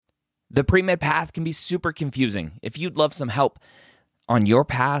The pre-med path can be super confusing. If you'd love some help on your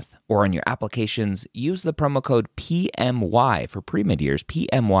path or on your applications, use the promo code PMY for pre-med years,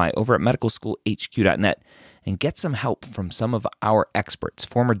 PMY, over at medicalschoolhq.net and get some help from some of our experts,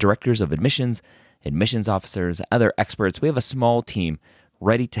 former directors of admissions, admissions officers, other experts. We have a small team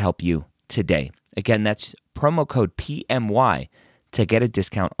ready to help you today. Again, that's promo code PMY to get a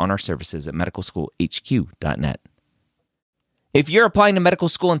discount on our services at medicalschoolhq.net. If you're applying to medical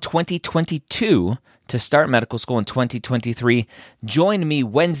school in 2022 to start medical school in 2023, join me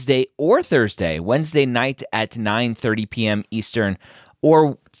Wednesday or Thursday, Wednesday night at 9:30 p.m. Eastern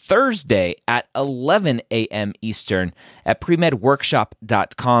or Thursday at 11 a.m. Eastern at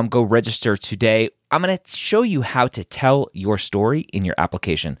premedworkshop.com. Go register today. I'm going to show you how to tell your story in your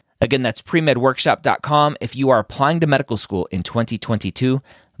application. Again, that's premedworkshop.com. If you are applying to medical school in 2022,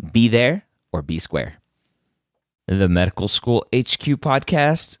 be there or be square. The Medical School HQ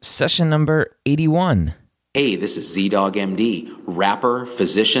Podcast, session number 81. Hey, this is Z-Dog MD, rapper,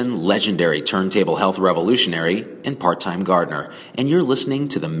 physician, legendary turntable health revolutionary, and part-time gardener. And you're listening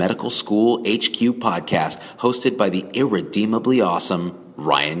to the Medical School HQ Podcast, hosted by the irredeemably awesome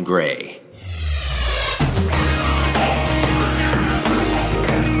Ryan Gray.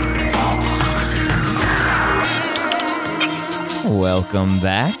 Welcome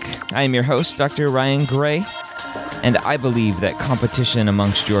back. I am your host, Dr. Ryan Gray. And I believe that competition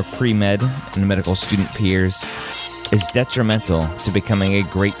amongst your pre-med and medical student peers is detrimental to becoming a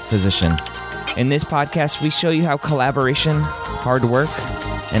great physician. In this podcast, we show you how collaboration, hard work,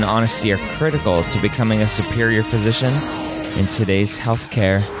 and honesty are critical to becoming a superior physician in today's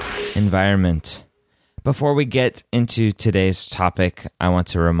healthcare environment. Before we get into today's topic, I want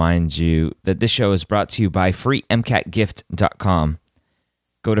to remind you that this show is brought to you by freemcatgift.com.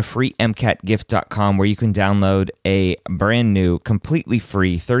 Go to freemcatgift.com where you can download a brand new, completely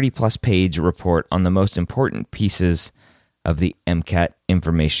free 30-plus page report on the most important pieces of the MCAT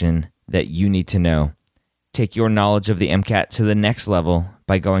information that you need to know. Take your knowledge of the MCAT to the next level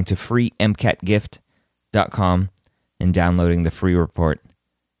by going to freemcatgift.com and downloading the free report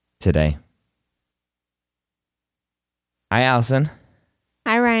today. Hi, Allison.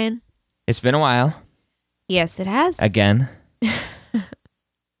 Hi, Ryan. It's been a while. Yes, it has. Again.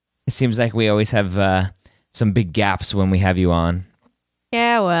 It seems like we always have some big gaps when we have you on.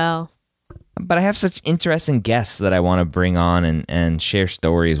 Yeah, well. But I have such interesting guests that I want to bring on and share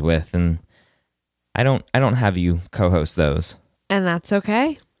stories with, and I don't have you co-host those. And that's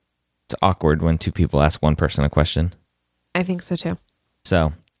okay. It's awkward when two people ask one person a question. I think so too.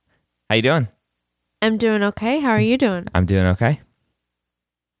 So, how you doing? I'm doing okay. How are you doing? I'm doing okay.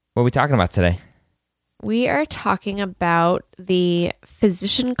 What are we talking about today? We are talking about the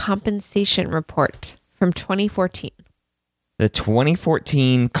Physician Compensation Report from 2014. The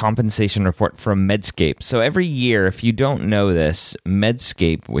 2014 Compensation Report from Medscape. So every year, if you don't know this,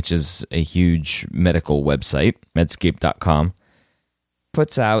 Medscape, which is a huge medical website, medscape.com,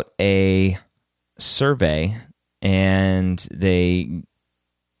 puts out a survey and they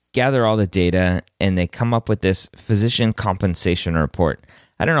gather all the data and they come up with this Physician Compensation Report.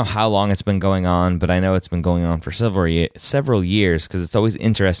 I don't know how long it's been going on, but I know it's been going on for several years because it's always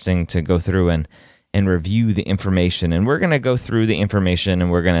interesting to go through and review the information. And we're going to go through the information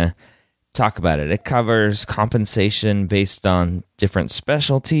and we're going to talk about it. It covers compensation based on different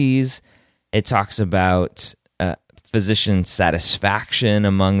specialties. It talks about physician satisfaction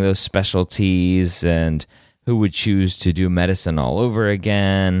among those specialties and who would choose to do medicine all over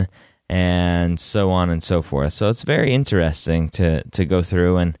again, and so on and so forth. So it's very interesting to go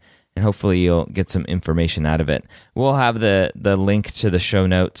through, and hopefully you'll get some information out of it. We'll have the link to the show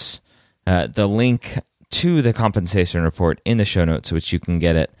notes, the link to the compensation report in the show notes, which you can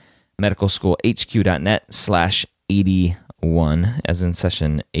get at medicalschoolhq.net/81, as in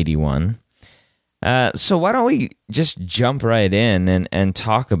session 81. So why don't we just jump right in and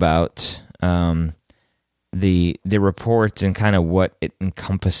talk about the report and kind of what it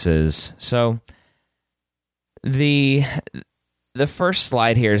encompasses. So the first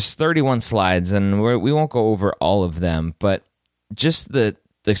slide here is 31 slides, and we won't go over all of them, but just the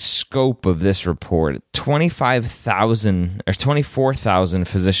scope of this report: 25,000 or 24,000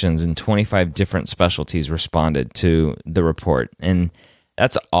 physicians in 25 different specialties responded to the report, and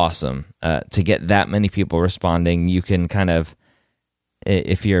that's awesome. To get that many people responding, you can kind of,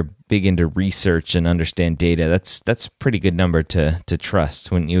 if you're big into research and understand data, that's a pretty good number to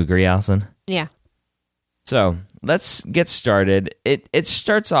trust. Wouldn't you agree, Allison? Yeah. So let's get started. It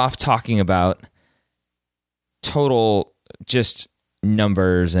starts off talking about total just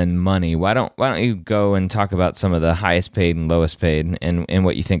numbers and money, why don't you go and talk about some of the highest paid and lowest paid and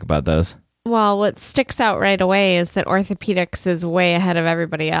what you think about those? Well, what sticks out right away is that orthopedics is way ahead of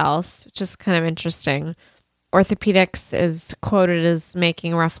everybody else, which is kind of interesting. Orthopedics is quoted as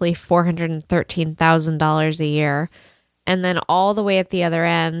making roughly $413,000 a year. And then all the way at the other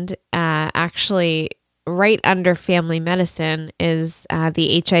end, actually right under family medicine, is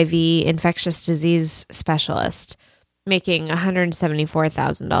the HIV infectious disease specialist, making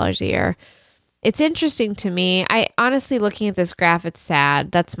 $174,000 a year. It's interesting to me. I honestly, looking at this graph, it's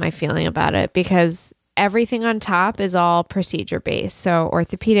sad. That's my feeling about it, because everything on top is all procedure based. So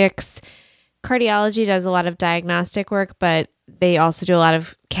orthopedics, cardiology does a lot of diagnostic work, but they also do a lot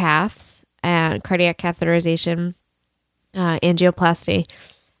of caths and cardiac catheterization, angioplasty.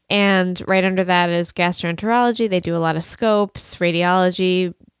 And right under that is gastroenterology. They do a lot of scopes.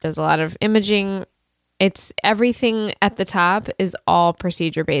 Radiology does a lot of imaging. It's everything at the top is all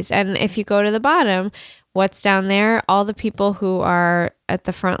procedure based. And if you go to the bottom, what's down there? All the people who are at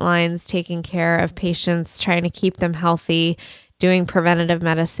the front lines taking care of patients, trying to keep them healthy, doing preventative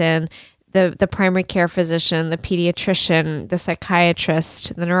medicine, the primary care physician, the pediatrician, the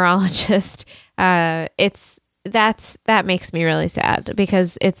psychiatrist, the neurologist. That makes me really sad,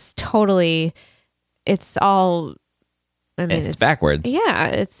 because it's all. I mean, it's backwards. Yeah,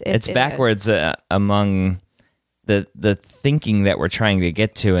 it's backwards among the thinking that we're trying to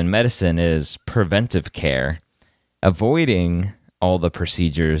get to in medicine is preventive care, avoiding all the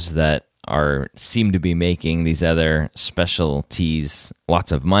procedures that seem to be making these other specialties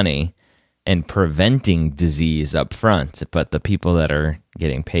lots of money, and preventing disease up front. But the people that are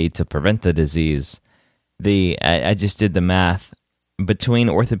getting paid to prevent the disease, I just did the math between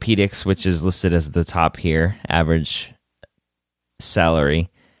orthopedics, which is listed as the top here, average salary,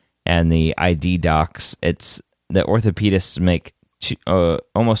 and the ID docs. It's the orthopedists make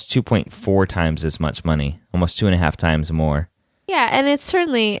almost 2.4 times as much money, almost 2.5 times more. Yeah, and it's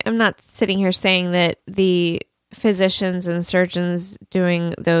certainly, I'm not sitting here saying that the physicians and surgeons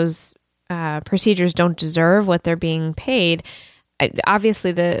doing those procedures don't deserve what they're being paid.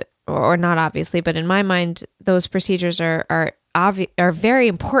 Obviously, or not obviously, but in my mind, those procedures are very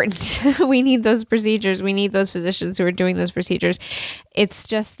important. We need those procedures. We need those physicians who are doing those procedures. It's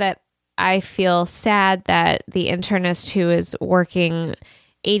just that I feel sad that the internist who is working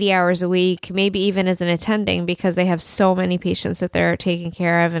 80 hours a week, maybe even as an attending, because they have so many patients that they're taking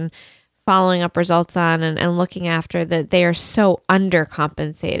care of and following up results on and looking after, that they are so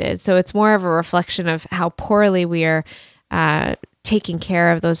undercompensated. So it's more of a reflection of how poorly we are taking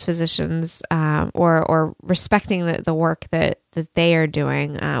care of those physicians, or respecting the work that they are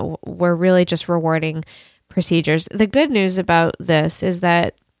doing. We're really just rewarding procedures. The good news about this is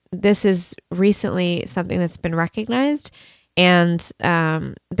that this is recently something that's been recognized, and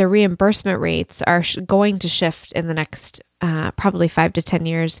the reimbursement rates are going to shift in the next probably 5 to 10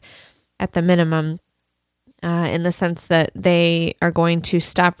 years at the minimum, in the sense that they are going to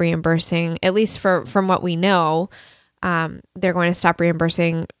stop reimbursing, at least from what we know. They're going to stop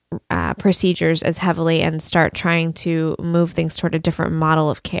reimbursing procedures as heavily and start trying to move things toward a different model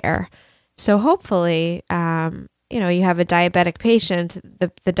of care. So hopefully, you have a diabetic patient,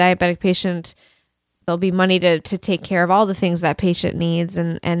 the diabetic patient, there'll be money to take care of all the things that patient needs,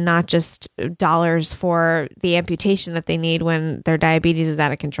 and not just dollars for the amputation that they need when their diabetes is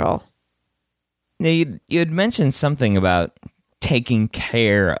out of control. Now, you had mentioned something about taking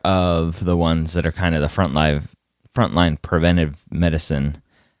care of the ones that are kind of the frontline preventive medicine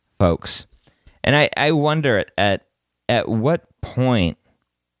folks. And I wonder at what point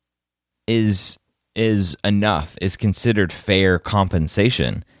is enough, is considered fair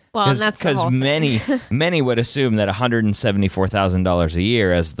compensation? Well, and that's because many would assume that $174,000 a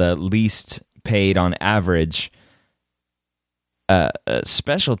year as the least paid on average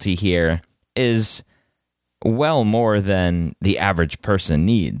specialty here is well more than the average person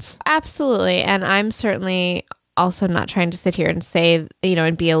needs. Absolutely. And I'm certainly also not trying to sit here and say,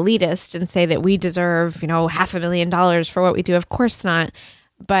 and be elitist and say that we deserve, $500,000 for what we do. Of course not.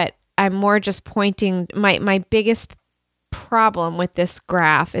 But I'm more just pointing, my biggest problem with this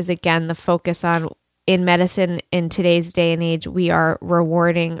graph is, again, the focus on, in medicine in today's day and age, we are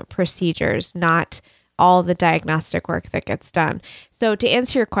rewarding procedures, not all the diagnostic work that gets done. So to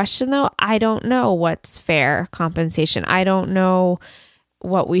answer your question, though, I don't know what's fair compensation. I don't know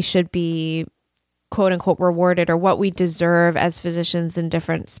what we should be, quote unquote, rewarded, or what we deserve as physicians in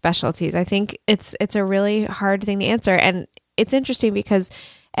different specialties. I think it's a really hard thing to answer. And it's interesting because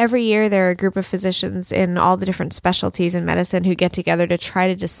every year there are a group of physicians in all the different specialties in medicine who get together to try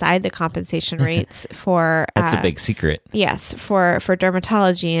to decide the compensation rates for... That's a big secret. Yes, for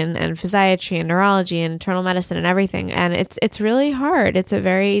dermatology and physiatry and neurology and internal medicine and everything. And it's really hard. It's a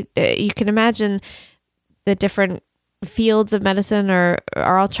very... you can imagine the different fields of medicine are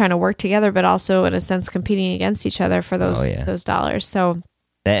all trying to work together, but also in a sense competing against each other for those dollars. So...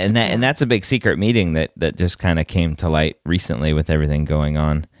 And that's a big secret meeting that just kind of came to light recently with everything going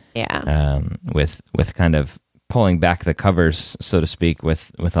on. Yeah. With kind of pulling back the covers, so to speak,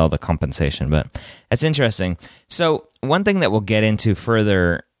 with all the compensation. But that's interesting. So one thing that we'll get into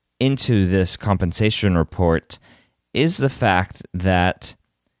further into this compensation report is the fact that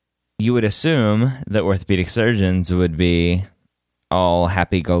you would assume that orthopedic surgeons would be all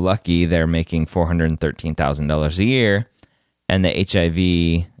happy-go-lucky. They're making $413,000 a year. And the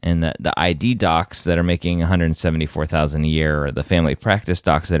HIV and the ID docs that are making $174,000 a year, or the family practice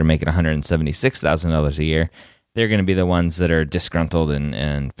docs that are making $176,000 a year, they're going to be the ones that are disgruntled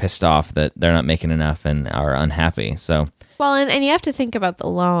and pissed off that they're not making enough and are unhappy. So, well, and you have to think about the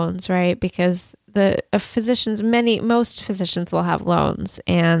loans, right? Because most physicians will have loans,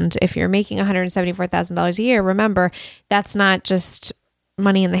 and if you're making $174,000 a year, remember that's not just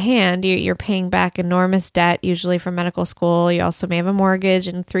money in the hand. You're paying back enormous debt, usually from medical school. You also may have a mortgage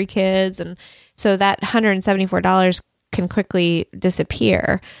and 3 kids. And so that $174 can quickly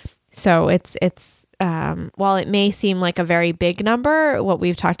disappear. So it's while it may seem like a very big number, what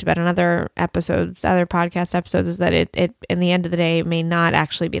we've talked about in other podcast episodes, is that it in the end of the day may not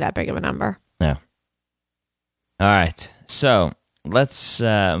actually be that big of a number. Yeah. All right. So let's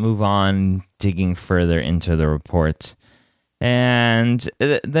move on, digging further into the report. And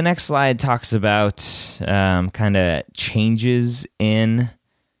the next slide talks about kind of changes in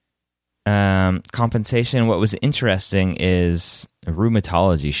compensation. What was interesting is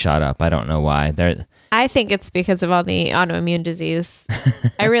rheumatology shot up. I don't know why. I think it's because of all the autoimmune disease.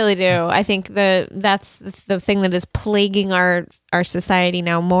 I really do. I think that's the thing that is plaguing our society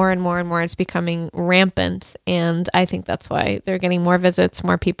now more and more and more. It's becoming rampant, and I think that's why they're getting more visits,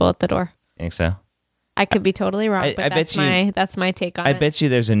 more people at the door. Think so? I could be totally wrong, but that's my take on it. I bet you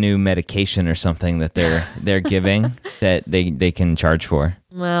there's a new medication or something that they're giving that they can charge for.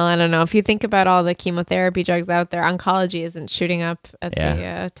 Well, I don't know. If you think about all the chemotherapy drugs out there, oncology isn't shooting up at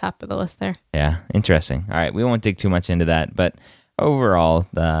the top of the list there. Yeah, interesting. All right, we won't dig too much into that, but overall,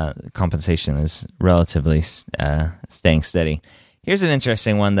 the compensation is relatively staying steady. Here's an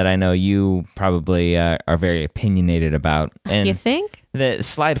interesting one that I know you probably are very opinionated about. And you think? The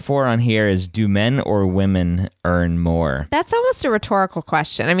slide 4 on here is, do men or women earn more? That's almost a rhetorical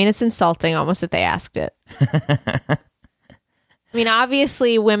question. I mean, it's insulting almost that they asked it. I mean,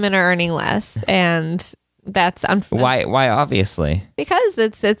 obviously women are earning less, and that's Why obviously? Because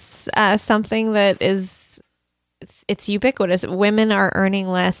it's something that it's ubiquitous. Women are earning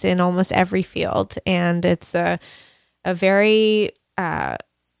less in almost every field, and it's a very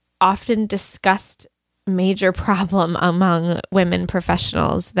often discussed major problem among women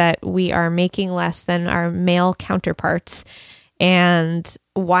professionals that we are making less than our male counterparts. And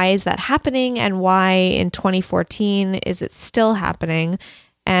why is that happening? And why in 2014 is it still happening?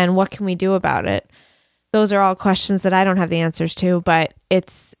 And what can we do about it? Those are all questions that I don't have the answers to, but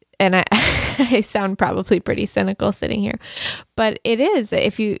I sound probably pretty cynical sitting here, but it is.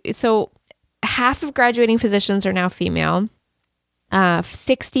 So half of graduating physicians are now female.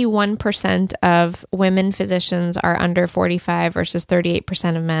 61% of women physicians are under 45 versus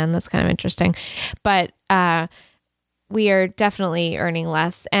 38% of men. That's kind of interesting. But we are definitely earning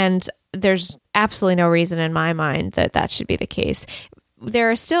less. And there's absolutely no reason in my mind that should be the case.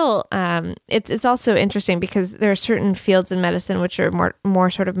 There are still, it's also interesting because there are certain fields in medicine which are more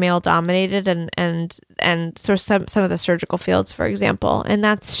sort of male dominated and sort of some of the surgical fields, for example, and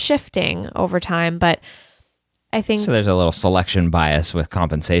that's shifting over time. But I think so. There's a little selection bias with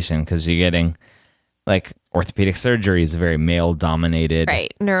compensation because you're getting like orthopedic surgery is a very male dominated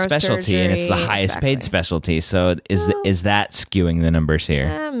specialty, and it's the highest paid specialty. So is that skewing the numbers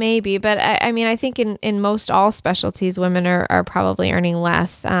here? Maybe, but I mean, I think in most all specialties, women are probably earning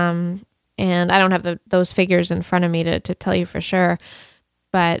less. And I don't have those figures in front of me to tell you for sure.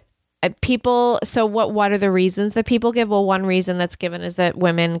 But so what are the reasons that people give? Well, one reason that's given is that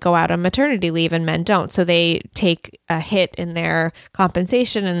women go out on maternity leave and men don't. So they take a hit in their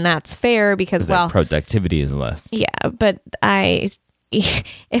compensation, and that's fair because, productivity is less. Yeah, but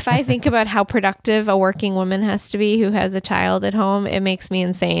if I think about how productive a working woman has to be who has a child at home, it makes me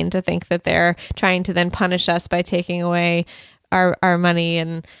insane to think that they're trying to then punish us by taking away our money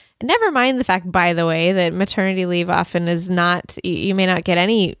and Never mind the fact, by the way, that maternity leave often is not, you may not get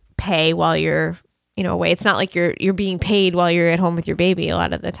any pay while you're, away. It's not like you're being paid while you're at home with your baby a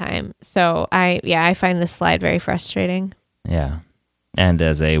lot of the time. So I find this slide very frustrating. Yeah. And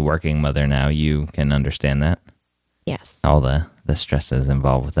as a working mother now, you can understand that. Yes. All the stresses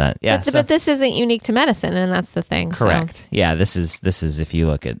involved with that. Yeah. But this isn't unique to medicine, and that's the thing. Correct. So. Yeah, this is if you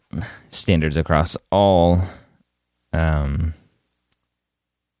look at standards across all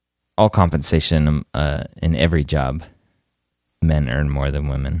compensation in every job, men earn more than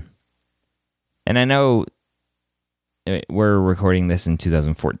women. And I know we're recording this in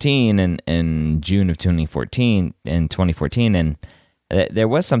 2014 and in June of 2014, and there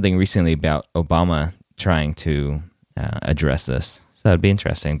was something recently about Obama trying to address this. So it'd be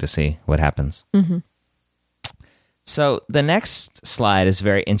interesting to see what happens. Mm-hmm. So the next slide is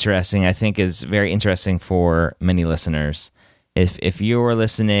very interesting. I think is very interesting for many listeners. If you're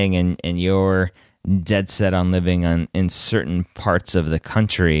listening and you're dead set on living in certain parts of the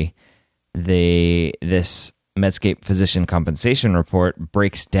country, this Medscape Physician Compensation Report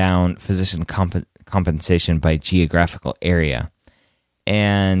breaks down physician compensation by geographical area.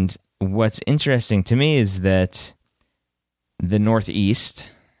 And what's interesting to me is that the Northeast,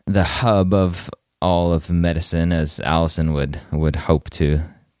 the hub of all of medicine, as Allison would hope to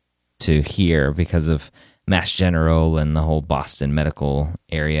hear because of Mass General and the whole Boston medical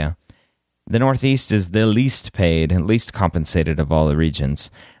area, the Northeast is the least paid and least compensated of all the regions.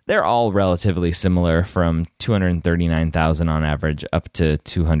 They're all relatively similar, from $239,000 on average up to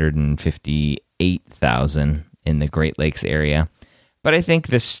 $258,000 in the Great Lakes area. But I think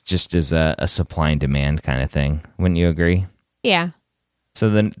this just is a supply and demand kind of thing. Wouldn't you agree? Yeah. So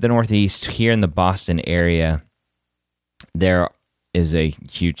the Northeast, here in the Boston area, there is a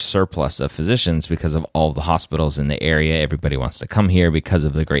huge surplus of physicians because of all the hospitals in the area. Everybody wants to come here because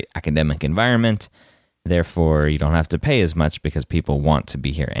of the great academic environment. Therefore, you don't have to pay as much because people want to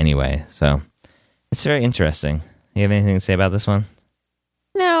be here anyway. So it's very interesting. You have anything to say about this one?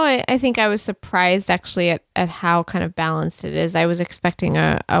 No, I think I was surprised actually at how kind of balanced it is. I was expecting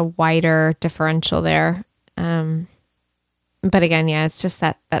a wider differential there. But again, yeah, it's just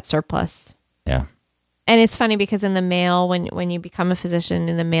that surplus. Yeah. And it's funny because in the mail, when you become a physician,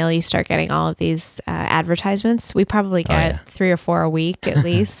 in the mail, you start getting all of these advertisements. We probably get 3 or 4 a week at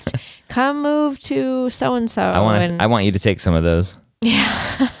least. Come move to so-and-so. I want you to take some of those.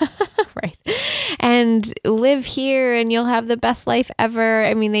 Yeah. Right. And live here and you'll have the best life ever.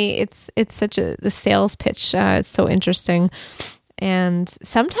 I mean, it's such the sales pitch. It's so interesting. And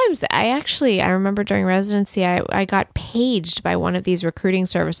sometimes I remember during residency, I got paged by one of these recruiting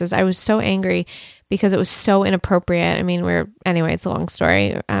services. I was so angry because it was so inappropriate. I mean, anyway, it's a long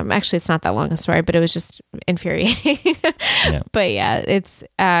story. Actually, it's not that long a story, but it was just infuriating. Yeah. But yeah, it's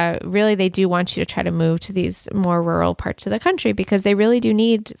really, they do want you to try to move to these more rural parts of the country because they really do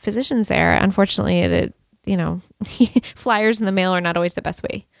need physicians there. Unfortunately, flyers in the mail are not always the best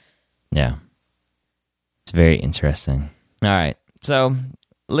way. Yeah. It's very interesting. All right. So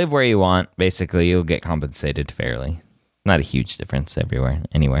live where you want. Basically, you'll get compensated fairly. Not a huge difference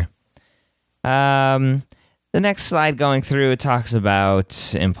anywhere. The next slide going through, it talks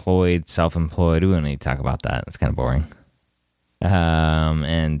about employed, self-employed. We don't need to talk about that. It's kind of boring.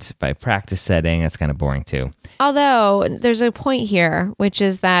 And by practice setting, that's kind of boring too. Although there's a point here, which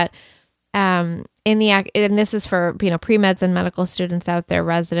is that and this is for pre-meds and medical students out there,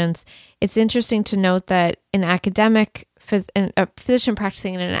 residents. It's interesting to note that in academic a physician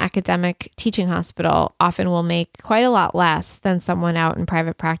practicing in an academic teaching hospital often will make quite a lot less than someone out in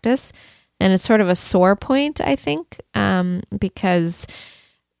private practice. And it's sort of a sore point, I think, because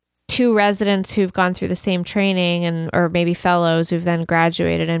two residents who've gone through the same training or maybe fellows who've then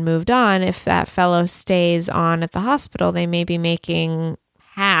graduated and moved on, if that fellow stays on at the hospital, they may be making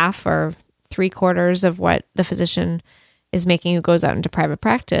half or 3/4 of what the physician is making who goes out into private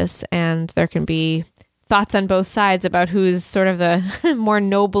practice. And there can be thoughts on both sides about who's sort of the more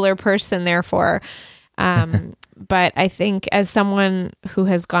nobler person, therefore. But I think as someone who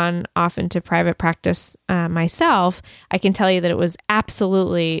has gone off into private practice myself, I can tell you that it was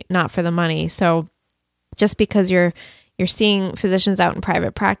absolutely not for the money. So just because you're seeing physicians out in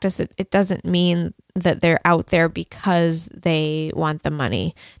private practice, it doesn't mean that they're out there because they want the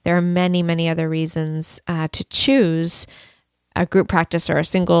money. There are many, many other reasons to choose a group practice or a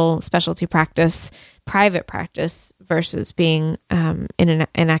single specialty practice, private practice versus being in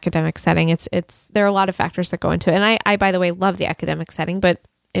an academic setting. There are a lot of factors that go into it. And I by the way, love the academic setting, but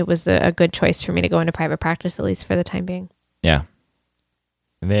it was a good choice for me to go into private practice, at least for the time being. Yeah.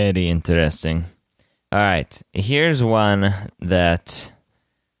 Very interesting. All right. Here's one that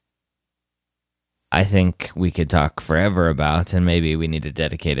I think we could talk forever about, and maybe we need to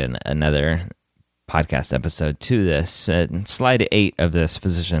dedicate another podcast episode to this. Slide 8 of this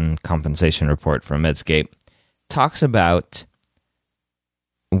physician compensation report from Medscape talks about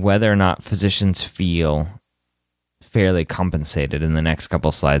whether or not physicians feel fairly compensated. In the next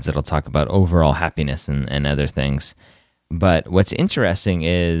couple slides, it'll talk about overall happiness and other things. But what's interesting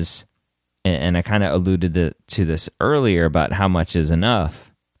is, and I kind of alluded to this earlier about how much is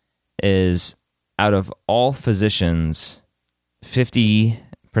enough, is out of all physicians, 50%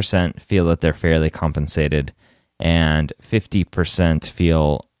 feel that they're fairly compensated, and 50%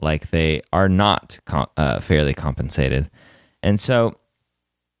 feel like they are not fairly compensated. And so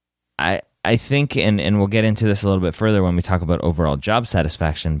I think, and we'll get into this a little bit further when we talk about overall job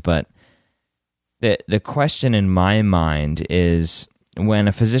satisfaction, but the question in my mind is, when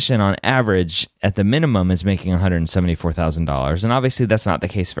a physician on average at the minimum is making $174,000, and obviously that's not the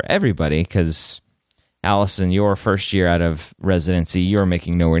case for everybody, because Allison, your first year out of residency, you're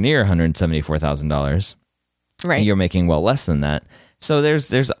making nowhere near $174,000. Right. You're making well less than that. So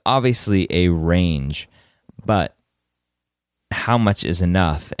there's obviously a range, but how much is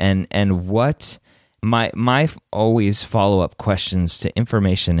enough? And what my always follow-up questions to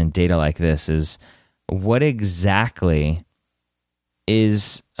information and data like this is, what exactly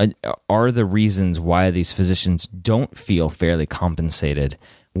are the reasons why these physicians don't feel fairly compensated?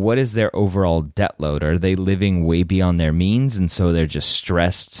 What is their overall debt load? Are they living way beyond their means, and so they're just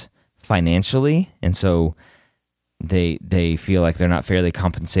stressed financially, and so they feel like they're not fairly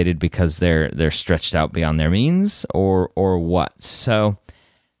compensated because they're stretched out beyond their means, or what? So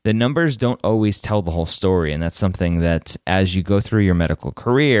the numbers don't always tell the whole story, and that's something that, as you go through your medical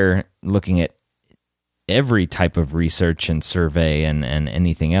career, looking at every type of research and survey and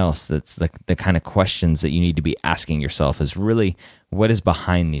anything else, that's the kind of questions that you need to be asking yourself is really, what is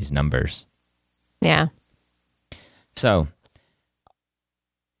behind these numbers? Yeah. So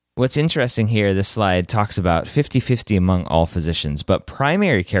what's interesting here, this slide talks about 50-50 among all physicians, but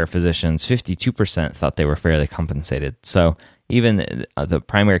primary care physicians, 52% thought they were fairly compensated. So even the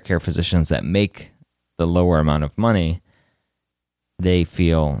primary care physicians that make the lower amount of money, they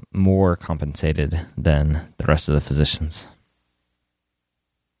feel more compensated than the rest of the physicians.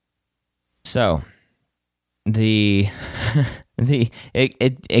 So it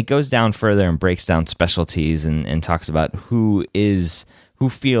goes down further and breaks down specialties and talks about who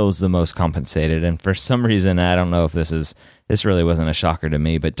feels the most compensated. And for some reason, I don't know if this really wasn't a shocker to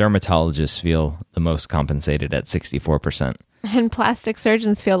me, but dermatologists feel the most compensated at 64%. And plastic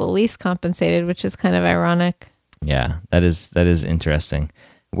surgeons feel the least compensated, which is kind of ironic. Yeah, that is interesting.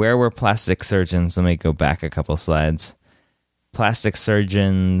 Where were plastic surgeons? Let me go back a couple slides. Plastic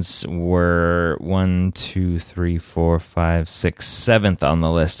surgeons were 7th on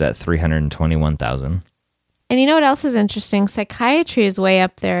the list at 321,000. And you know what else is interesting? Psychiatry is way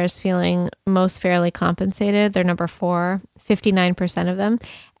up there as feeling most fairly compensated. They're number 4, 59% of them.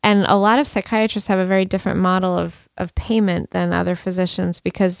 And a lot of psychiatrists have a very different model of payment than other physicians,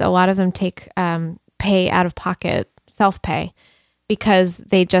 because a lot of them take pay out of pocket, self-pay, because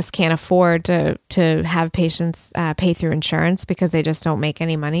they just can't afford to have patients pay through insurance, because they just don't make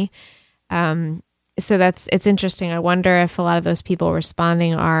any money. So it's interesting. I wonder if a lot of those people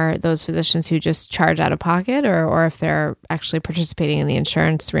responding are those physicians who just charge out of pocket, or if they're actually participating in the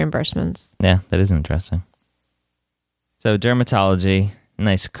insurance reimbursements. Yeah, that is interesting. So dermatology,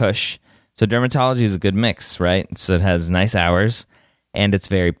 nice cush. So dermatology is a good mix, right? So it has nice hours, and it's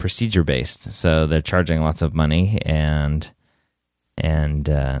very procedure-based. So they're charging lots of money and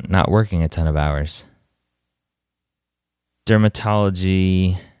not working a ton of hours.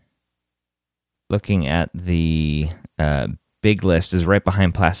 Dermatology, looking at the big list, is right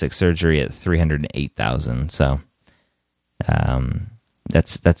behind plastic surgery at 308,000. So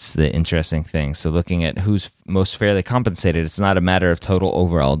that's the interesting thing. So looking at who's most fairly compensated, it's not a matter of total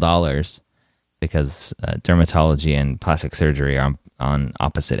overall dollars, because dermatology and plastic surgery are on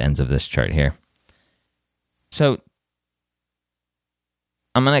opposite ends of this chart here. So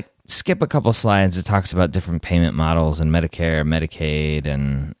I'm going to skip a couple slides that talks about different payment models and Medicare, Medicaid,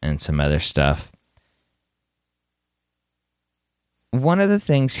 and some other stuff. One of the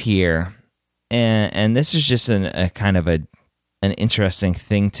things here, and this is just a kind of an interesting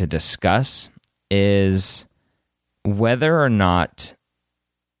thing to discuss, is whether or not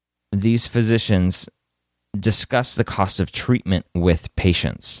these physicians discuss the cost of treatment with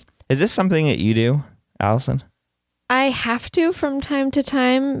patients. Is this something that you do, Allison? I have to from time to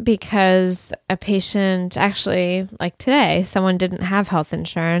time, because a patient, actually, like today, someone didn't have health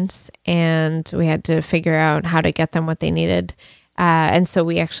insurance, and we had to figure out how to get them what they needed. And so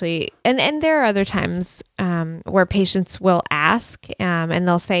we actually, and there are other times where patients will ask and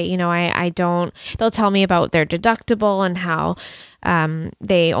they'll say, they'll tell me about their deductible and how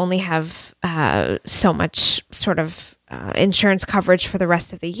they only have so much sort of insurance coverage for the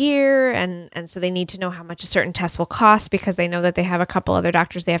rest of the year. And so they need to know how much a certain test will cost because they know that they have a couple other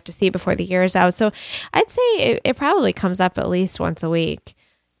doctors they have to see before the year is out. So I'd say it probably comes up at least once a week.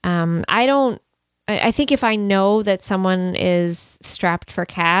 I think if I know that someone is strapped for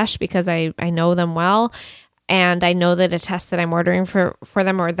cash because I know them well, and I know that a test that I'm ordering for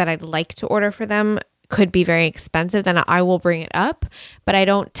them or that I'd like to order for them could be very expensive, then I will bring it up. But I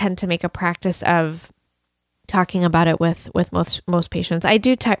don't tend to make a practice of talking about it with most patients. I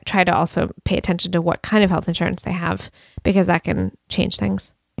do try to also pay attention to what kind of health insurance they have because that can change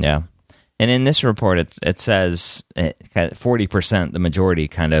things. Yeah. And in this report, it says 40%, the majority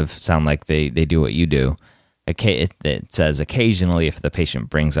kind of sound like they do what you do. It says occasionally if the patient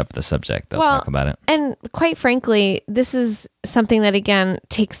brings up the subject, they'll talk about it. And quite frankly, this is something that, again,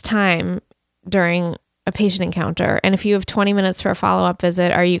 takes time during a patient encounter. And if you have 20 minutes for a follow-up visit,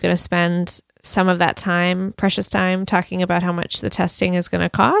 are you going to spend some of that time, precious time, talking about how much the testing is going to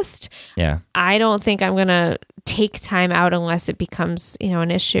cost? Yeah. I don't think I'm going to take time out unless it becomes,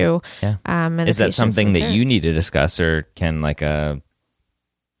 an issue. Yeah. Is that something that you need to discuss, or can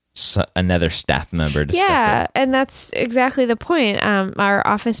another staff member discuss it? And that's exactly the point. Our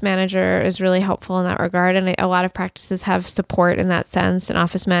office manager is really helpful in that regard, and a lot of practices have support in that sense. An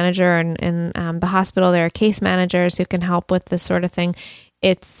office manager, and in the hospital, there are case managers who can help with this sort of thing.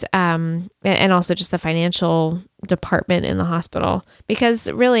 It's and also just the financial department in the hospital,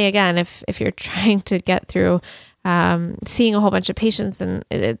 because really, again, if you're trying to get through seeing a whole bunch of patients, and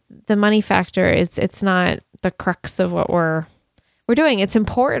the money factor it's not the crux of what we're doing. It's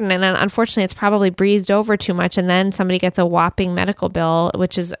important, and unfortunately, it's probably breezed over too much, and then somebody gets a whopping medical bill,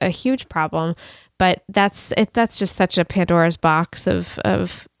 which is a huge problem. But that's just such a Pandora's box of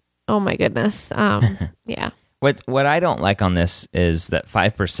oh my goodness, yeah. What I don't like on this is that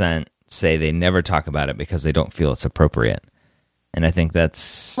 5% say they never talk about it because they don't feel it's appropriate. And I think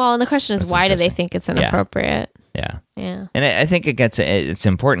that's... Well, and the question is, why do they think it's inappropriate? Yeah. Yeah. And I think it's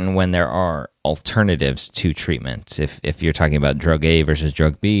important when there are alternatives to treatment. If you're talking about drug A versus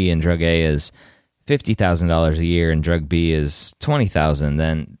drug B, and drug A is $50,000 a year and drug B is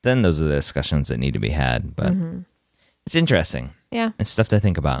 $20,000, then those are the discussions that need to be had. But it's interesting. Yeah. It's stuff to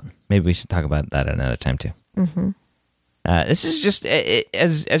think about. Maybe we should talk about that another time too. Mm-hmm. This is just,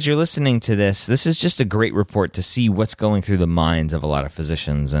 as you're listening to this is just a great report to see what's going through the minds of a lot of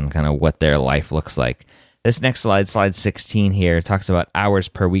physicians and kind of what their life looks like. This next slide 16 here, talks about hours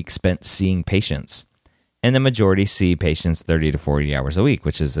per week spent seeing patients. And the majority see patients 30 to 40 hours a week,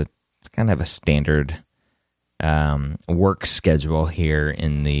 which is it's kind of a standard work schedule here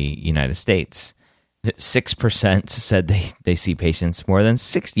in the United States. 6% said they see patients more than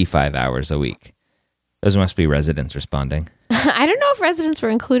 65 hours a week. Those must be residents responding. I don't know if residents were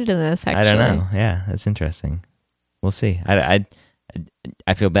included in this, actually. I don't know. Yeah, that's interesting. We'll see. I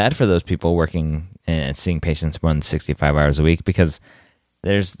feel bad for those people working and seeing patients more than 65 hours a week, because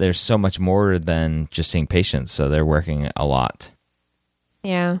there's so much more than just seeing patients, so they're working a lot.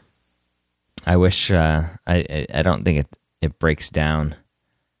 Yeah. I wish... I don't think it breaks down.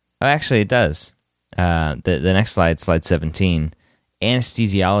 Oh, actually, it does. The next slide 17...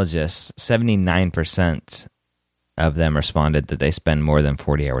 Anesthesiologists, 79% of them responded that they spend more than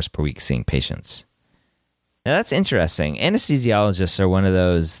 40 hours per week seeing patients. Now, that's interesting. Anesthesiologists are one of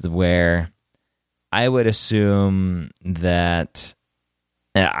those where I would assume that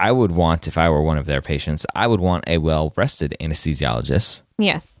I would want, if I were one of their patients, I would want a well-rested anesthesiologist.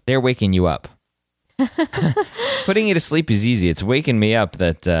 Yes. They're waking you up. Putting you to sleep is easy. It's waking me up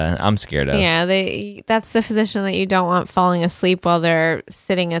that I'm scared of. Yeah, that's the physician that you don't want falling asleep while they're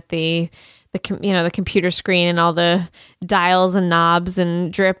sitting at the computer screen and all the dials and knobs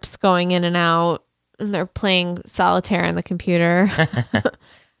and drips going in and out, and they're playing solitaire on the computer.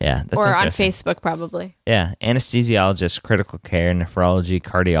 Yeah, that's or on interesting. Facebook probably. Yeah, anesthesiologists, critical care, nephrology,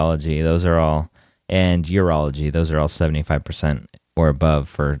 cardiology, those are all, and urology, those are all 75% or above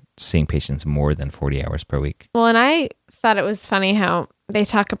for seeing patients more than 40 hours per week. Well, and I thought it was funny how they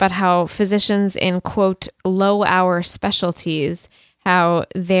talk about how physicians in, quote, low-hour specialties, how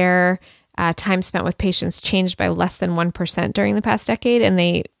their time spent with patients changed by less than 1% during the past decade, and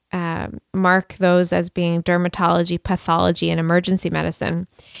they mark those as being dermatology, pathology, and emergency medicine.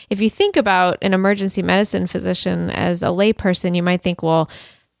 If you think about an emergency medicine physician as a layperson, you might think, well,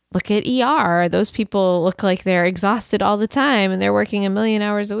 look at ER. Those people look like they're exhausted all the time and they're working 1 million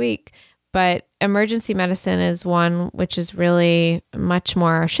hours a week. But emergency medicine is one which is really much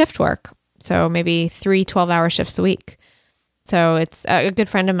more shift work. So maybe 3 12-hour shifts a week. So it's a good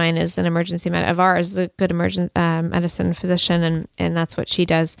friend of mine is an emergency of ours, a good medicine physician, and that's what she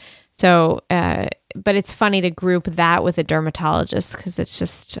does. So, but it's funny to group that with a dermatologist because it's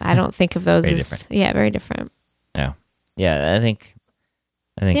just, I don't think of those Very as, different. yeah, very different. Yeah. I think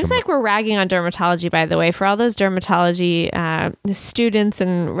Seems like we're ragging on dermatology, by the way. For all those dermatology students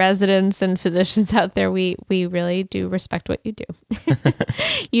and residents and physicians out there, we really do respect what you do.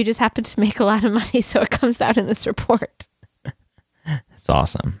 You just happen to make a lot of money, so it comes out in this report. It's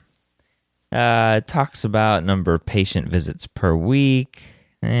awesome. It talks about number of patient visits per week.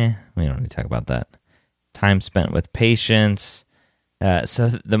 We don't need to talk about that. Time spent with patients. So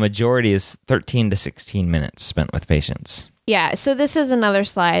the majority is 13 to 16 minutes spent with patients. Yeah, so this is another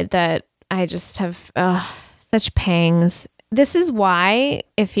slide that I just have such pangs. This is why,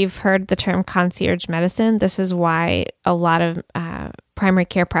 if you've heard the term concierge medicine, this is why a lot of primary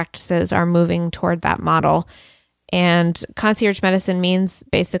care practices are moving toward that model. And concierge medicine means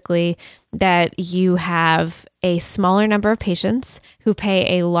basically that you have a smaller number of patients who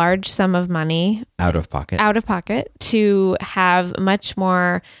pay a large sum of money Out of pocket to have much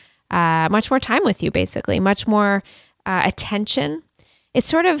more time with you, basically, much more attention. It's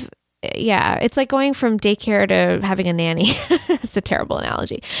sort of, it's like going from daycare to having a nanny. It's a terrible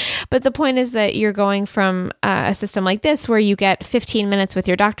analogy. But the point is that you're going from a system like this where you get 15 minutes with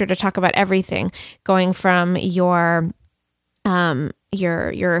your doctor to talk about everything, going from your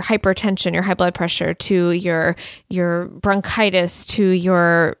hypertension, your high blood pressure, to your bronchitis, to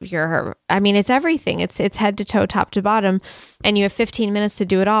your I mean, it's everything. It's head to toe, top to bottom. And you have 15 minutes to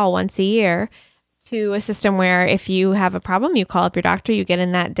do it all once a year, to a system where if you have a problem, you call up your doctor, you get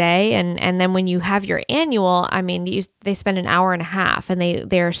in that day. And then when you have your annual, I mean, they spend an hour and a half and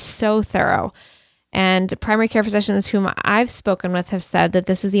they're so thorough. And primary care physicians whom I've spoken with have said that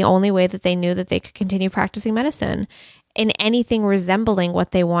this is the only way that they knew that they could continue practicing medicine in anything resembling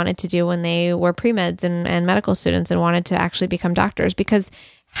what they wanted to do when they were pre-meds and medical students and wanted to actually become doctors. Because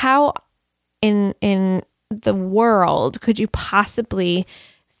how in the world could you possibly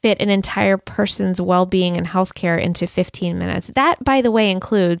fit an entire person's well-being and healthcare into 15 minutes? That, by the way,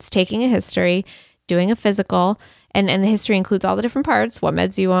 includes taking a history, doing a physical, and the history includes all the different parts. What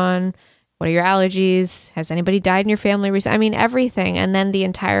meds are you on? What are your allergies? Has anybody died in your family recently? I mean, everything. And then the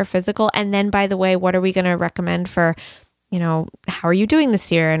entire physical. And then, by the way, what are we going to recommend for, how are you doing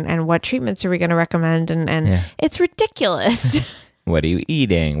this year? And what treatments are we going to recommend? And it's ridiculous. What are you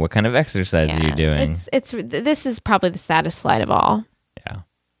eating? What kind of exercise are you doing? This is probably the saddest slide of all. Yeah.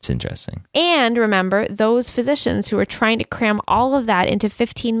 It's interesting. And remember, those physicians who are trying to cram all of that into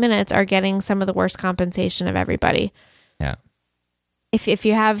 15 minutes are getting some of the worst compensation of everybody. Yeah. If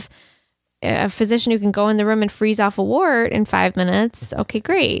you have a physician who can go in the room and freeze off a wart in 5 minutes, okay,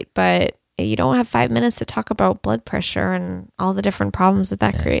 great. But you don't have 5 minutes to talk about blood pressure and all the different problems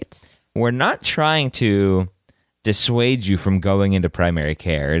that creates. We're not trying to dissuade you from going into primary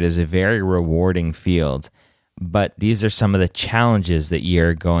care. It is a very rewarding field. But these are some of the challenges that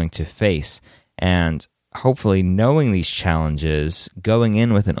you're going to face. And hopefully knowing these challenges, going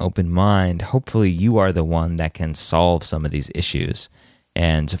in with an open mind, hopefully you are the one that can solve some of these issues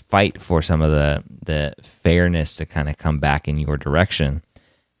and fight for some of the fairness to kind of come back in your direction.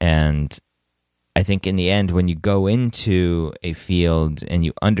 And I think in the end, when you go into a field and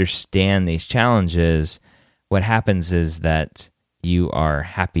you understand these challenges, what happens is that you are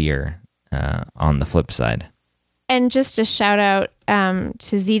happier on the flip side. And just a shout out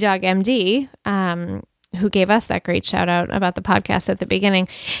to ZDog MD, who gave us that great shout out about the podcast at the beginning.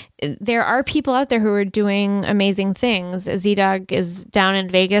 There are people out there who are doing amazing things. ZDog is down in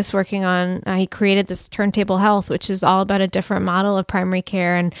Vegas working on, he created this Turntable Health, which is all about a different model of primary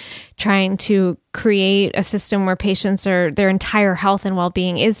care and trying to create a system where patients their entire health and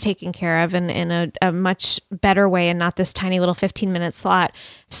well-being is taken care of in a much better way and not this tiny little 15-minute slot.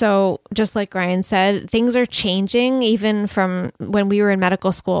 So just like Ryan said, things are changing even from when we were in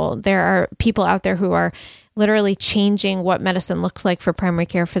medical school. There are people out there who are literally changing what medicine looks like for primary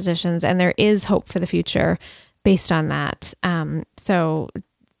care physicians, and there is hope for the future based on that. So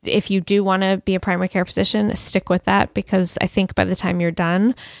if you do want to be a primary care physician, stick with that, because I think by the time you're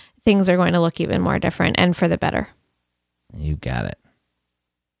done, things are going to look even more different and for the better. You got it.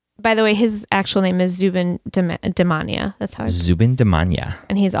 By the way, his actual name is Zubin Damania. That's how Zubin Damania.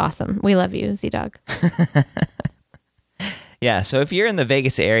 And he's awesome. We love you, Z-Dog. Yeah, so if you're in the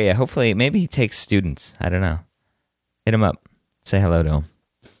Vegas area, hopefully, maybe he takes students. I don't know. Hit him up. Say hello to him.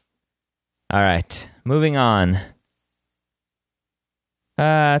 All right, moving on.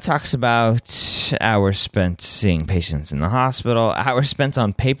 Talks about hours spent seeing patients in the hospital, hours spent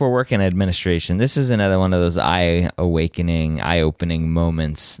on paperwork and administration. This is another one of those eye-opening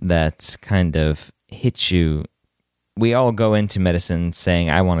moments that kind of hits you. We all go into medicine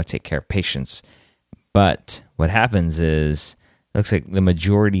saying, I want to take care of patients. But what happens is, it looks like the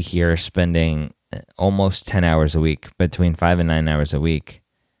majority here are spending almost 10 hours a week, between 5 and 9 hours a week,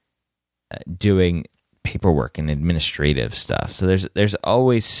 doing paperwork and administrative stuff. So there's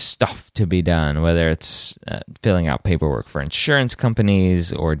always stuff to be done, whether it's filling out paperwork for insurance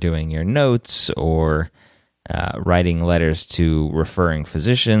companies or doing your notes or writing letters to referring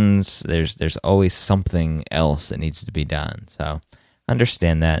physicians. There's always something else that needs to be done. So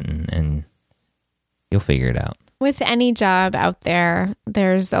understand that and you'll figure it out. With any job out there,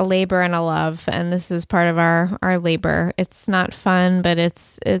 there's a labor and a love, and this is part of our labor. It's not fun, but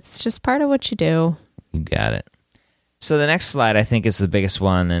it's just part of what you do. You got it. So the next slide, I think, is the biggest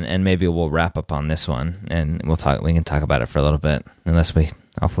one, and maybe we'll wrap up on this one, and we can talk about it for a little bit,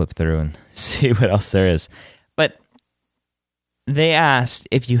 I'll flip through and see what else there is. But they asked,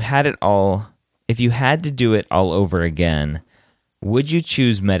 if you had to do it all over again, would you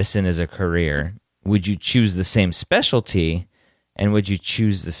choose medicine as a career? Would you choose the same specialty? And would you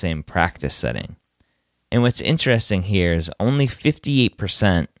choose the same practice setting? And what's interesting here is only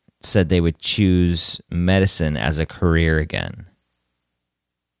 58% said they would choose medicine as a career again.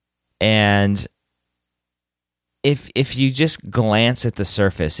 And if you just glance at the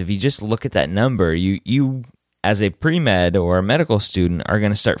surface, if you just look at that number, you as a pre-med or a medical student are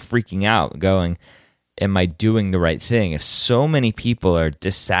going to start freaking out, going, am I doing the right thing? If so many people are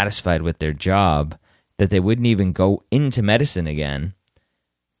dissatisfied with their job that they wouldn't even go into medicine again,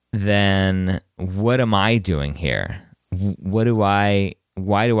 then what am I doing here?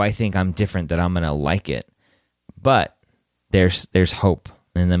 Why do I think I'm different, that I'm going to like it? But there's hope,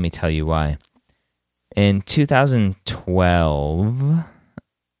 and let me tell you why. In 2012,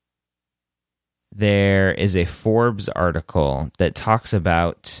 there is a Forbes article that talks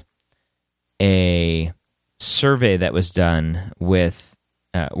about a survey that was done with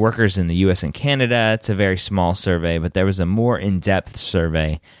workers in the U.S. and Canada. It's a very small survey, but there was a more in-depth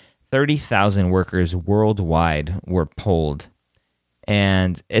survey. 30,000 workers worldwide were polled.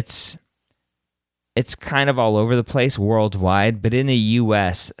 And it's kind of all over the place worldwide, but in the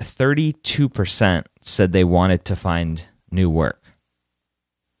U.S., 32% said they wanted to find new work.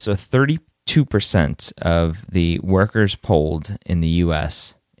 So 32% of the workers polled in the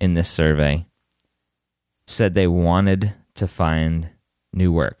U.S. in this survey said they wanted to find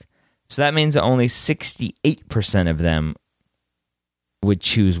new work. So that means that only 68% of them would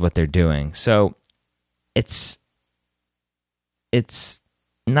choose what they're doing. So it's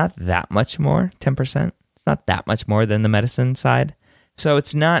not that much more, 10%. It's not that much more than the medicine side. So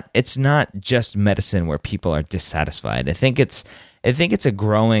it's not just medicine where people are dissatisfied. I think it's a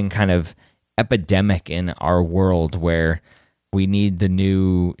growing kind of epidemic in our world where we need the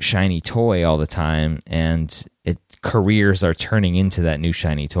new shiny toy all the time, and careers are turning into that new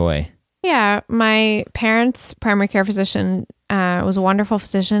shiny toy. Yeah, my parents' primary care physician was a wonderful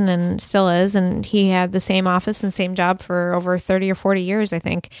physician and still is, and he had the same office and same job for over 30 or 40 years, I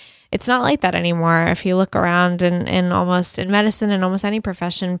think. It's not like that anymore. If you look around in almost in medicine and almost any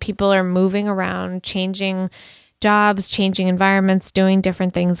profession, people are moving around, changing jobs, changing environments, doing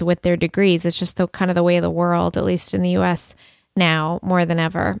different things with their degrees. It's just kind of the way of the world, at least in the U.S. now, more than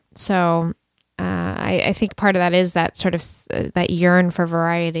ever. So I think part of that is that sort of that yearn for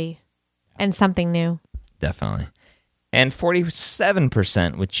variety and something new. Definitely. And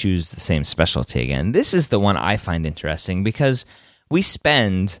 47% would choose the same specialty again. This is the one I find interesting because we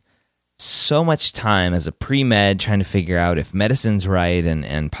spend so much time as a pre-med trying to figure out if medicine's right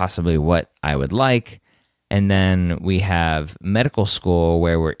and possibly what I would like. And then we have medical school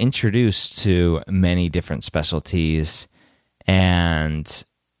where we're introduced to many different specialties and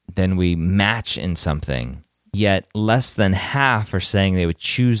then we match in something. Yet less than half are saying they would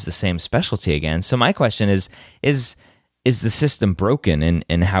choose the same specialty again. So my question is the system broken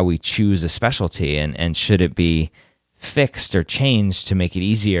in how we choose a specialty, and should it be fixed or changed to make it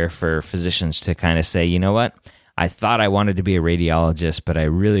easier for physicians to kind of say, you know what, I thought I wanted to be a radiologist, but I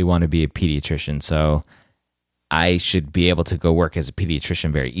really want to be a pediatrician, so I should be able to go work as a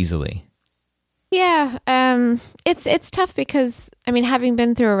pediatrician very easily. Yeah, it's tough because, I mean, having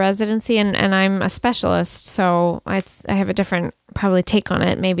been through a residency and I'm a specialist, so I have a different probably take on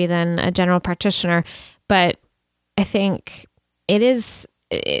it maybe than a general practitioner, but I think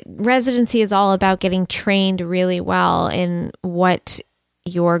residency is all about getting trained really well in what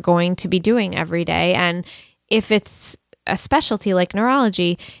you're going to be doing every day. And if it's a specialty like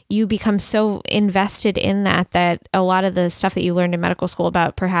neurology, you become so invested in that a lot of the stuff that you learned in medical school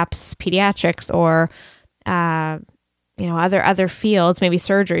about perhaps pediatrics or other fields, maybe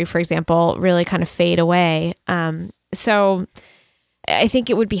surgery, for example, really kind of fade away. So I think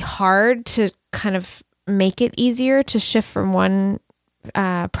it would be hard to kind of make it easier to shift from one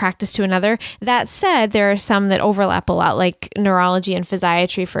practice to another. That said, there are some that overlap a lot, like neurology and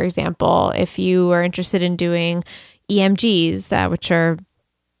physiatry, for example. If you are interested in doing EMGs, which are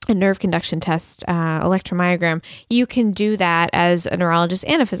a nerve conduction test, electromyogram, you can do that as a neurologist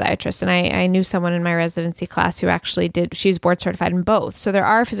and a physiatrist. And I knew someone in my residency class who actually she's board certified in both. So there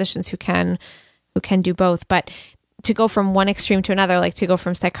are physicians who can do both. But to go from one extreme to another, like to go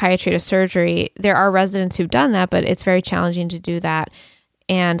from psychiatry to surgery, there are residents who've done that, but it's very challenging to do that.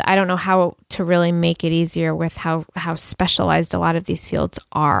 And I don't know how to really make it easier with how specialized a lot of these fields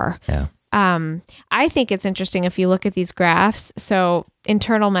are. Yeah. I think it's interesting if you look at these graphs. So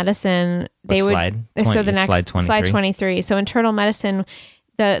internal medicine, slide 23. So internal medicine,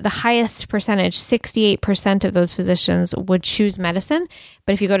 the highest percentage, 68% of those physicians would choose medicine.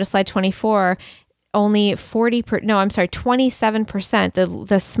 But if you go to slide 24, only 27%,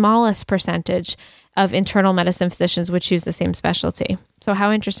 the smallest percentage of internal medicine physicians would choose the same specialty. So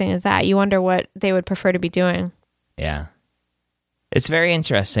how interesting is that? You wonder what they would prefer to be doing. Yeah. It's very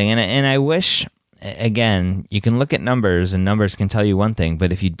interesting. And I wish, again, you can look at numbers and numbers can tell you one thing,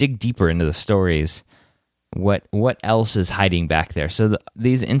 but if you dig deeper into the stories, what else is hiding back there? So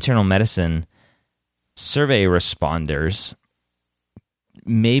these internal medicine survey responders,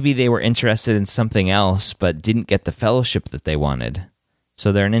 maybe they were interested in something else, but didn't get the fellowship that they wanted.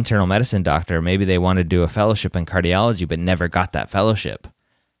 So they're an internal medicine doctor. Maybe they wanted to do a fellowship in cardiology, but never got that fellowship.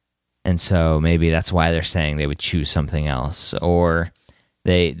 And so maybe that's why they're saying they would choose something else. Or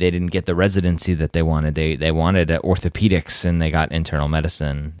they didn't get the residency that they wanted. They wanted orthopedics, and they got internal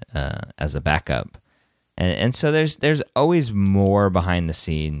medicine as a backup. And so there's always more behind the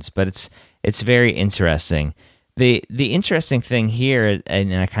scenes, but it's very interesting. The interesting thing here,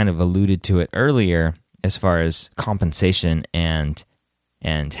 and I kind of alluded to it earlier, as far as compensation and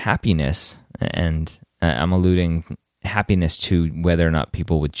happiness, and I'm alluding happiness to whether or not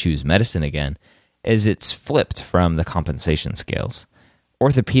people would choose medicine again, is it's flipped from the compensation scales.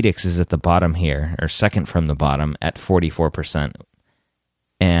 Orthopedics is at the bottom here, or second from the bottom, at 44%.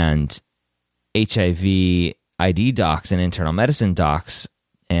 And HIV ID docs and internal medicine docs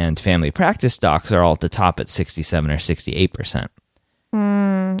and family practice docs are all at the top at 67 or 68%.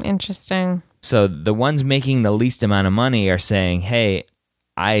 Interesting. So the ones making the least amount of money are saying, hey,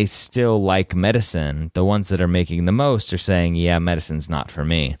 I still like medicine. The ones that are making the most are saying, yeah, medicine's not for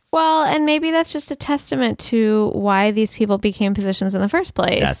me. Well, and maybe that's just a testament to why these people became physicians in the first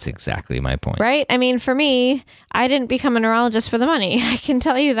place. That's exactly my point. Right? I mean, for me, I didn't become a neurologist for the money. I can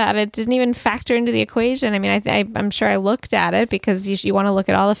tell you that. It didn't even factor into the equation. I mean, I'm sure I looked at it because you want to look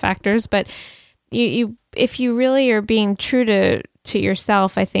at all the factors, but you if you really are being true to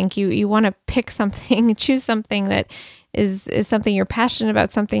yourself, I think you want to pick something, choose something that is something you're passionate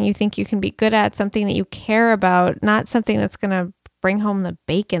about, something you think you can be good at, something that you care about, not something that's going to bring home the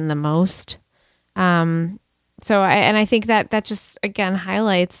bacon the most. I think that just, again,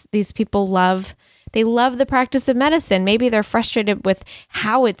 highlights these people love the practice of medicine. Maybe they're frustrated with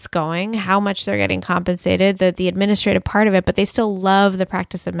how it's going, how much they're getting compensated, the administrative part of it, but they still love the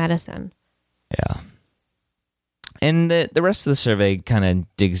practice of medicine. Yeah. And the rest of the survey kind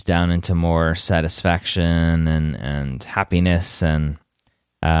of digs down into more satisfaction and happiness. And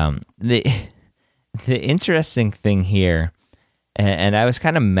the interesting thing here, and I was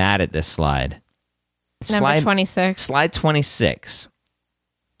kind of mad at this slide. Number 26. Slide 26.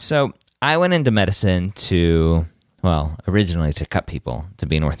 So I went into medicine originally to cut people, to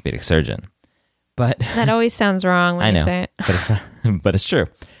be an orthopedic surgeon. But that always sounds wrong when you say it. But it's true.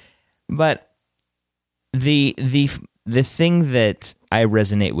 But the thing that I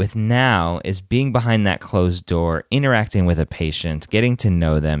resonate with now is being behind that closed door, interacting with a patient, getting to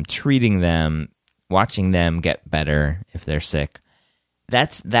know them, treating them, watching them get better if they're sick.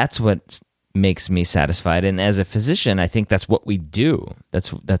 That's what makes me satisfied. And as a physician, I think that's what we do.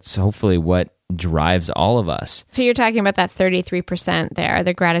 That's hopefully what drives all of us. So you're talking about that 33% there,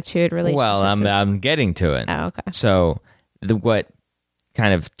 the gratitude relationship. Well, I'm getting to it. Oh, okay. So what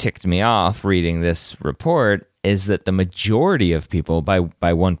kind of ticked me off reading this report is that the majority of people, by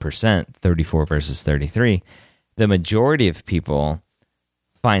 1%, 34 versus 33, the majority of people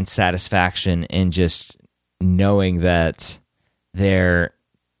find satisfaction in just knowing that they're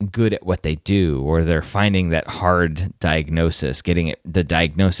good at what they do, or they're finding that hard diagnosis, getting the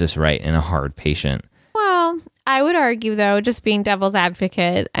diagnosis right in a hard patient. Well, I would argue, though, just being devil's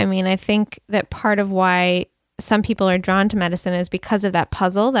advocate, I mean, I think that part of why some people are drawn to medicine is because of that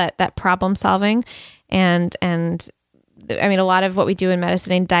puzzle, that problem solving. And I mean, a lot of what we do in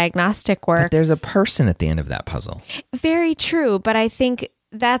medicine and diagnostic work. But there's a person at the end of that puzzle. Very true. But I think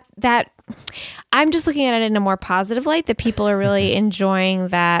that I'm just looking at it in a more positive light, that people are really enjoying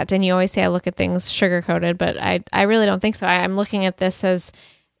that. And you always say I look at things sugar coated, but I really don't think so. I'm looking at this as,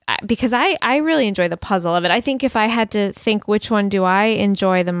 because I really enjoy the puzzle of it. I think if I had to think which one do I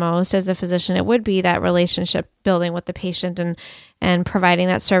enjoy the most as a physician, it would be that relationship building with the patient and providing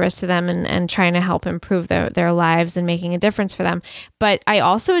that service to them and trying to help improve their lives and making a difference for them. But I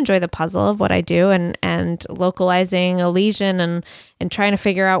also enjoy the puzzle of what I do and localizing a lesion and trying to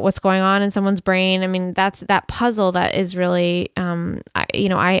figure out what's going on in someone's brain. I mean, that's that puzzle that is really,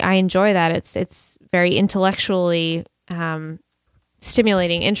 I enjoy that. It's very intellectually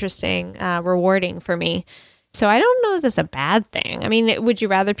stimulating, interesting, rewarding for me. So I don't know if that's a bad thing. I mean, would you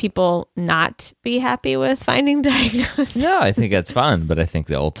rather people not be happy with finding diagnosis? No, I think that's fun, but I think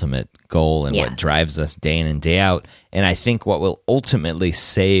the ultimate goal and what drives us day in and day out, and I think what will ultimately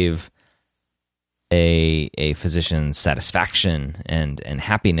save a physician's satisfaction and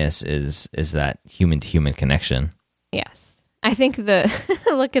happiness is that human-to-human connection. Yes. I think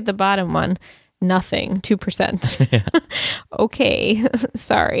look at the bottom one. Nothing, 2%. Yeah. Okay,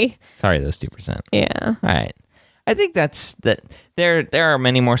 sorry. Sorry, those 2%. Yeah. All right. I think that's that. There are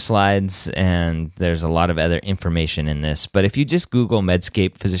many more slides, and there's a lot of other information in this. But if you just Google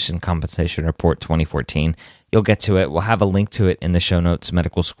Medscape Physician Compensation Report 2014, you'll get to it. We'll have a link to it in the show notes,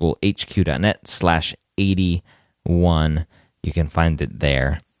 medicalschoolhq.net/81. You can find it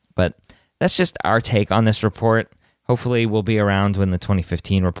there. But that's just our take on this report. Hopefully we'll be around when the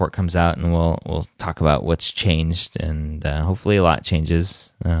 2015 report comes out, and we'll talk about what's changed, and hopefully a lot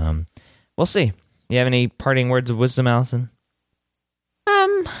changes. We'll see. You have any parting words of wisdom, Allison?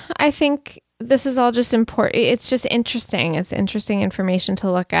 I think this is all just important. It's just interesting. It's interesting information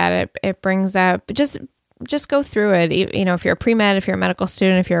to look at. It brings up just go through it. You know, if you're a pre-med, if you're a medical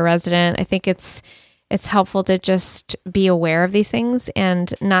student, if you're a resident, I think it's helpful to just be aware of these things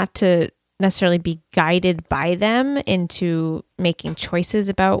and not to necessarily be guided by them into making choices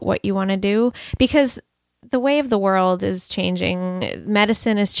about what you want to do, because the way of the world is changing.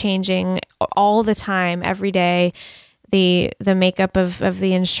 Medicine is changing all the time, every day. The makeup of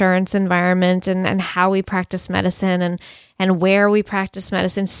the insurance environment and how we practice medicine and where we practice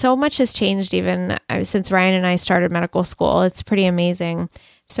medicine. So much has changed even since Ryan and I started medical school. It's pretty amazing.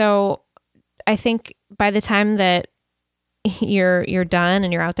 So I think by the time that you're done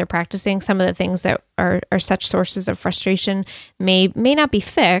and you're out there practicing, some of the things that are such sources of frustration may not be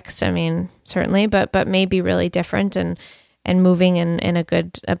fixed. I mean, certainly, but may be really different and moving in a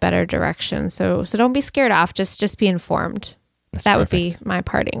better direction. So don't be scared off. Just be informed. That's that perfect. would be my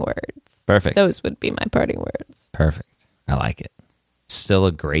parting words. Perfect. Those would be my parting words. Perfect. I like it. Still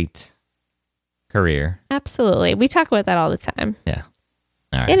a great career. Absolutely. We talk about that all the time. Yeah.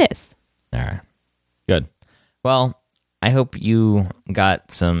 All right. It is. All right. Good. Well, I hope you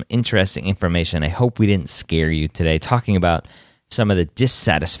got some interesting information. I hope we didn't scare you today talking about some of the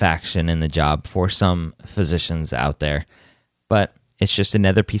dissatisfaction in the job for some physicians out there. But it's just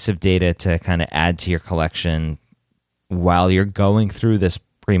another piece of data to kind of add to your collection while you're going through this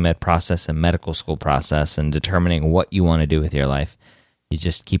pre-med process and medical school process and determining what you want to do with your life. You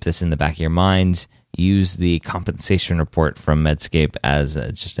just keep this in the back of your mind. Use the compensation report from Medscape as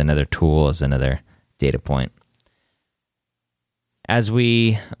just another tool, as another data point. As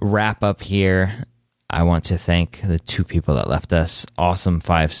we wrap up here, I want to thank the two people that left us awesome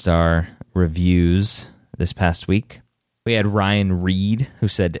 5-star reviews this past week. We had Ryan Reed, who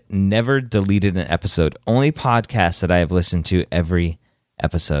said, "Never deleted an episode. Only podcast that I have listened to every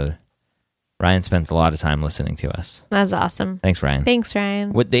episode." Ryan spent a lot of time listening to us. That's awesome. Thanks, Ryan. Thanks,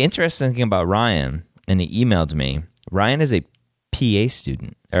 Ryan. What the interesting thing about Ryan, and he emailed me, Ryan is a PA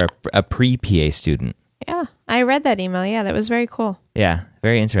student, or a pre-PA student. Yeah, I read that email. Yeah, that was very cool. Yeah,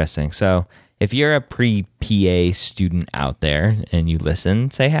 very interesting. So if you're a pre-PA student out there and you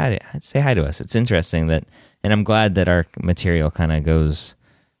listen, say hi to us. It's interesting that, and I'm glad that our material kind of goes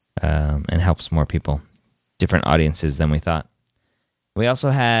and helps more people, different audiences than we thought. We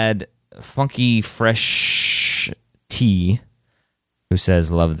also had Funky Fresh Tea, who says,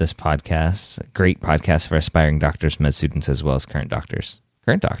 "Love this podcast. Great podcast for aspiring doctors, med students, as well as current doctors."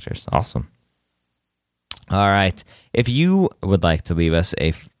 Current doctors, awesome. All right. If you would like to leave us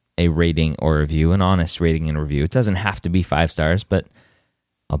a rating or review, an honest rating and review, it doesn't have to be 5 stars, but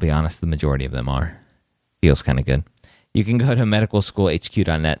I'll be honest, the majority of them are. Feels kind of good. You can go to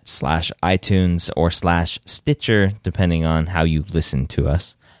medicalschoolhq.net/iTunes or /Stitcher, depending on how you listen to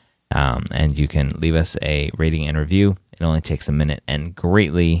us. And you can leave us a rating and review. It only takes a minute and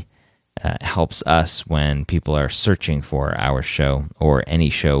greatly helps us when people are searching for our show or any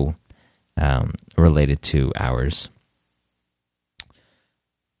show related to ours.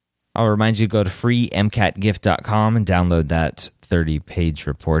 I'll remind you to go to freemcatgift.com and download that 30-page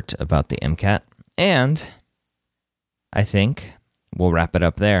report about the MCAT. And I think we'll wrap it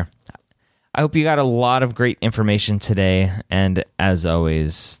up there. I hope you got a lot of great information today. And as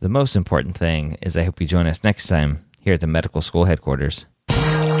always, the most important thing is I hope you join us next time here at the Medical School Headquarters.